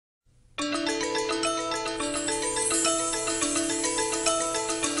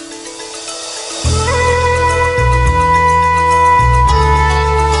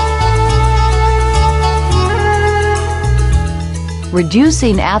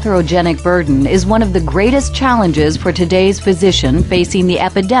Reducing atherogenic burden is one of the greatest challenges for today's physician facing the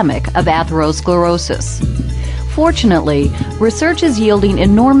epidemic of atherosclerosis. Fortunately, research is yielding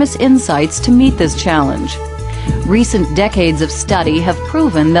enormous insights to meet this challenge. Recent decades of study have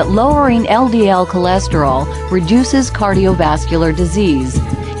proven that lowering LDL cholesterol reduces cardiovascular disease.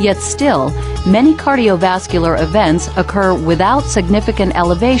 Yet still, many cardiovascular events occur without significant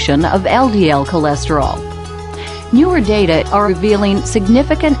elevation of LDL cholesterol. Newer data are revealing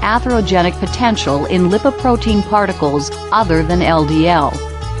significant atherogenic potential in lipoprotein particles other than LDL.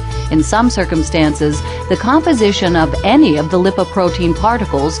 In some circumstances, the composition of any of the lipoprotein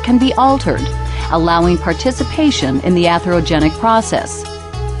particles can be altered, allowing participation in the atherogenic process.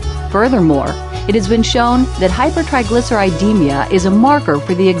 Furthermore, it has been shown that hypertriglyceridemia is a marker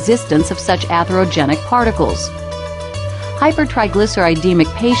for the existence of such atherogenic particles.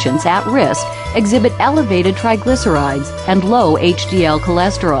 Hypertriglyceridemic patients at risk exhibit elevated triglycerides and low HDL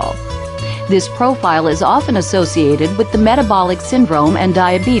cholesterol. This profile is often associated with the metabolic syndrome and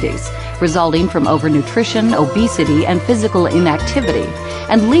diabetes, resulting from overnutrition, obesity, and physical inactivity,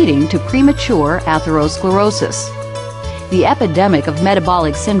 and leading to premature atherosclerosis. The epidemic of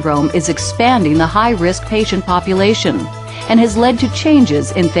metabolic syndrome is expanding the high-risk patient population and has led to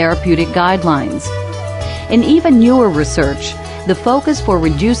changes in therapeutic guidelines. In even newer research, the focus for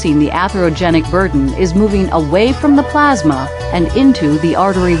reducing the atherogenic burden is moving away from the plasma and into the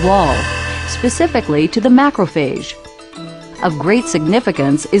artery wall, specifically to the macrophage. Of great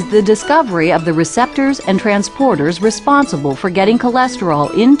significance is the discovery of the receptors and transporters responsible for getting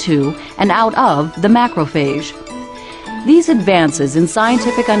cholesterol into and out of the macrophage. These advances in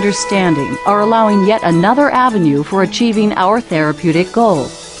scientific understanding are allowing yet another avenue for achieving our therapeutic goal: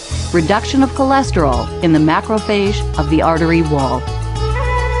 reduction of cholesterol in the macrophage of the artery wall.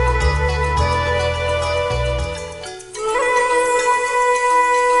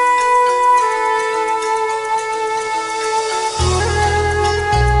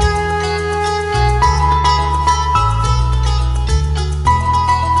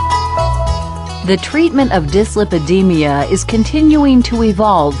 The treatment of dyslipidemia is continuing to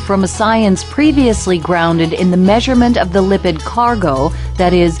evolve from a science previously grounded in the measurement of the lipid cargo,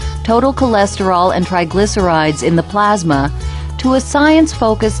 that is, total cholesterol and triglycerides in the plasma, to a science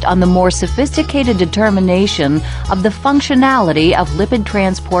focused on the more sophisticated determination of the functionality of lipid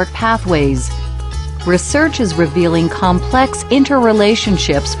transport pathways. Research is revealing complex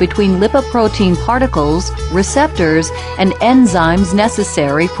interrelationships between lipoprotein particles, receptors, and enzymes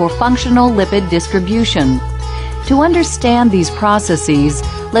necessary for functional lipid distribution. To understand these processes,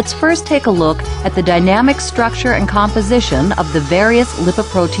 let's first take a look at the dynamic structure and composition of the various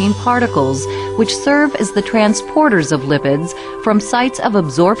lipoprotein particles, which serve as the transporters of lipids from sites of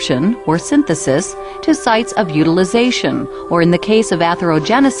absorption or synthesis to sites of utilization, or in the case of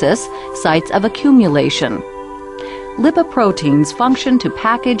atherogenesis, sites of accumulation. Lipoproteins function to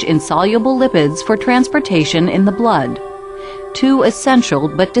package insoluble lipids for transportation in the blood. Two essential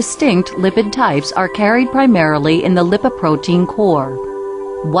but distinct lipid types are carried primarily in the lipoprotein core.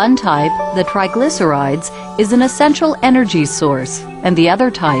 One type, the triglycerides, is an essential energy source, and the other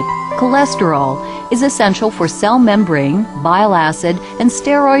type, cholesterol, is essential for cell membrane, bile acid, and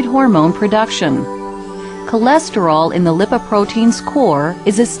steroid hormone production. Cholesterol in the lipoprotein's core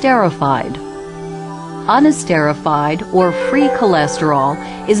is esterified. Unesterified, or free cholesterol,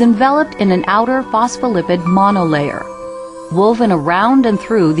 is enveloped in an outer phospholipid monolayer. Woven around and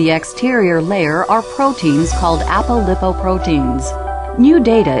through the exterior layer are proteins called apolipoproteins. New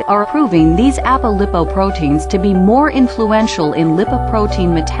data are proving these apolipoproteins to be more influential in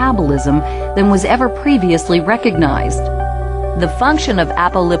lipoprotein metabolism than was ever previously recognized. The function of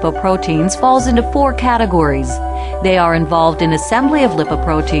apolipoproteins falls into four categories. They are involved in assembly of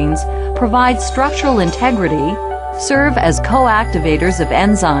lipoproteins, provide structural integrity, serve as co-activators of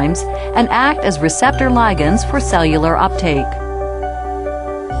enzymes, and act as receptor ligands for cellular uptake.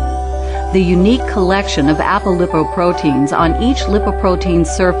 The unique collection of apolipoproteins on each lipoprotein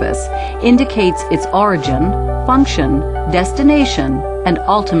surface indicates its origin, function, destination, and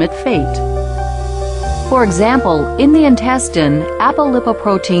ultimate fate. For example, in the intestine,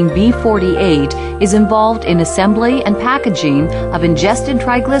 apolipoprotein B48 is involved in assembly and packaging of ingested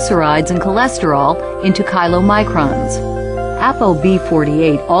triglycerides and cholesterol into chylomicrons.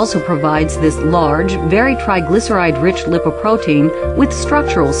 ApoB48 also provides this large, very triglyceride-rich lipoprotein with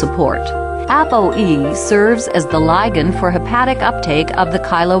structural support. ApoE serves as the ligand for hepatic uptake of the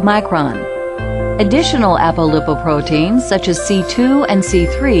chylomicron. Additional apolipoproteins, such as C2 and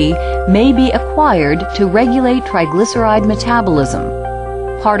C3, may be acquired to regulate triglyceride metabolism.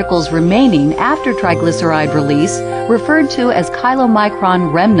 particles remaining after triglyceride release, referred to as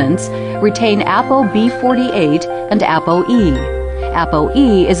chylomicron remnants, retain ApoB48 and ApoE.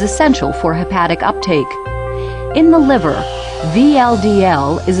 ApoE is essential for hepatic uptake. In the liver,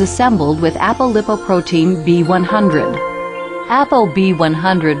 VLDL is assembled with apolipoprotein B100.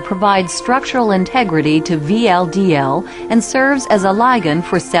 ApoB100 provides structural integrity to VLDL and serves as a ligand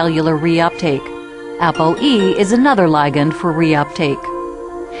for cellular reuptake. ApoE is another ligand for reuptake.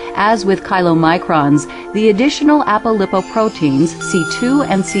 As with chylomicrons, the additional apolipoproteins C2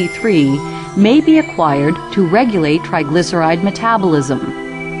 and C3 may be acquired to regulate triglyceride metabolism.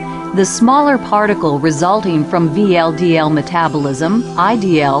 The smaller particle resulting from VLDL metabolism,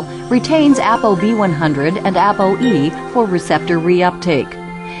 IDL, retains ApoB100 and ApoE for receptor reuptake.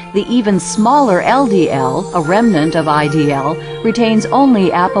 The even smaller LDL, a remnant of IDL, retains only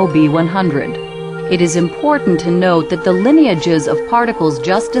ApoB100. It is important to note that the lineages of particles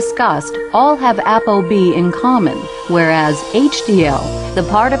just discussed all have ApoB in common, whereas HDL, the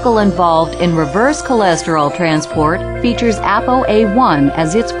particle involved in reverse cholesterol transport, features ApoA1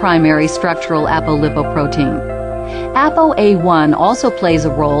 as its primary structural apolipoprotein. ApoA1 also plays a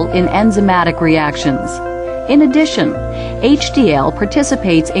role in enzymatic reactions. In addition, HDL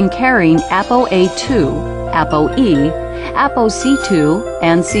participates in carrying ApoA2, ApoE, ApoC2,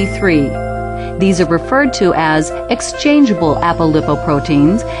 and C3. These are referred to as exchangeable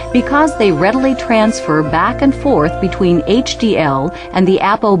apolipoproteins because they readily transfer back and forth between HDL and the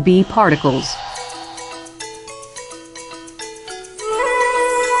ApoB particles.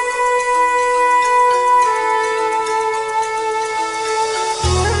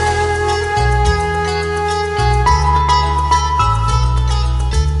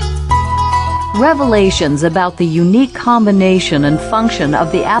 Revelations about the unique combination and function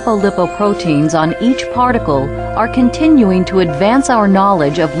of the apolipoproteins on each particle are continuing to advance our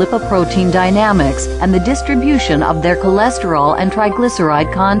knowledge of lipoprotein dynamics and the distribution of their cholesterol and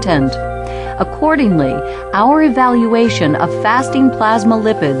triglyceride content. Accordingly, our evaluation of fasting plasma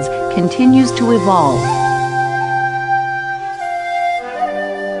lipids continues to evolve.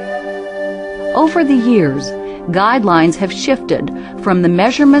 Over the years, guidelines have shifted from the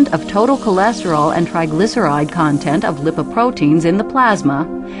measurement of total cholesterol and triglyceride content of lipoproteins in the plasma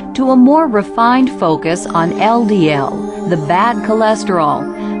to a more refined focus on LDL, the bad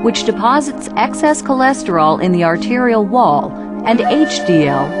cholesterol, which deposits excess cholesterol in the arterial wall, and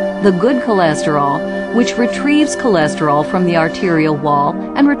HDL, the good cholesterol, which retrieves cholesterol from the arterial wall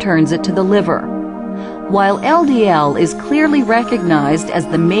and returns it to the liver. While LDL is clearly recognized as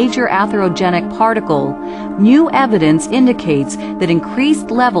the major atherogenic particle, new evidence indicates that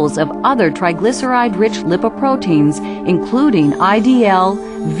increased levels of other triglyceride-rich lipoproteins, including IDL,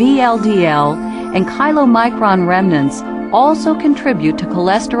 VLDL, and chylomicron remnants, also contribute to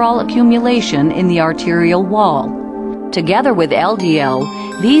cholesterol accumulation in the arterial wall. Together with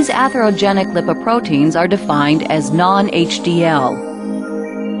LDL, these atherogenic lipoproteins are defined as non-HDL.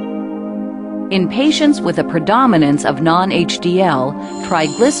 In patients with a predominance of non-HDL,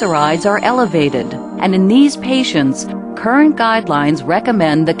 triglycerides are elevated, and in these patients, current guidelines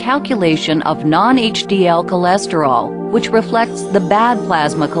recommend the calculation of non-HDL cholesterol, which reflects the bad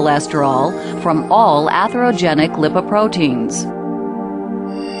plasma cholesterol from all atherogenic lipoproteins.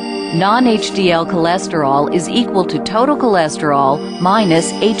 Non-HDL cholesterol is equal to total cholesterol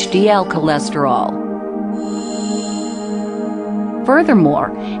minus HDL cholesterol.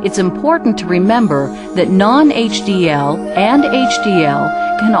 Furthermore, it's important to remember that non-HDL and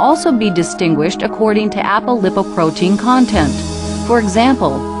HDL can also be distinguished according to apolipoprotein content. For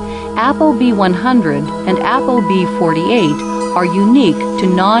example, ApoB100 and ApoB48 are unique to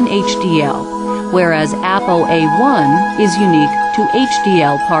non-HDL, whereas ApoA1 is unique to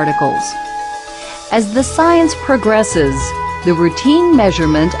HDL particles. As the science progresses, the routine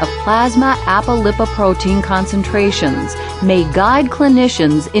measurement of plasma apolipoprotein concentrations may guide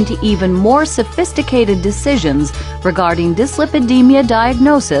clinicians into even more sophisticated decisions regarding dyslipidemia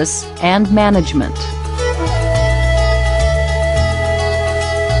diagnosis and management.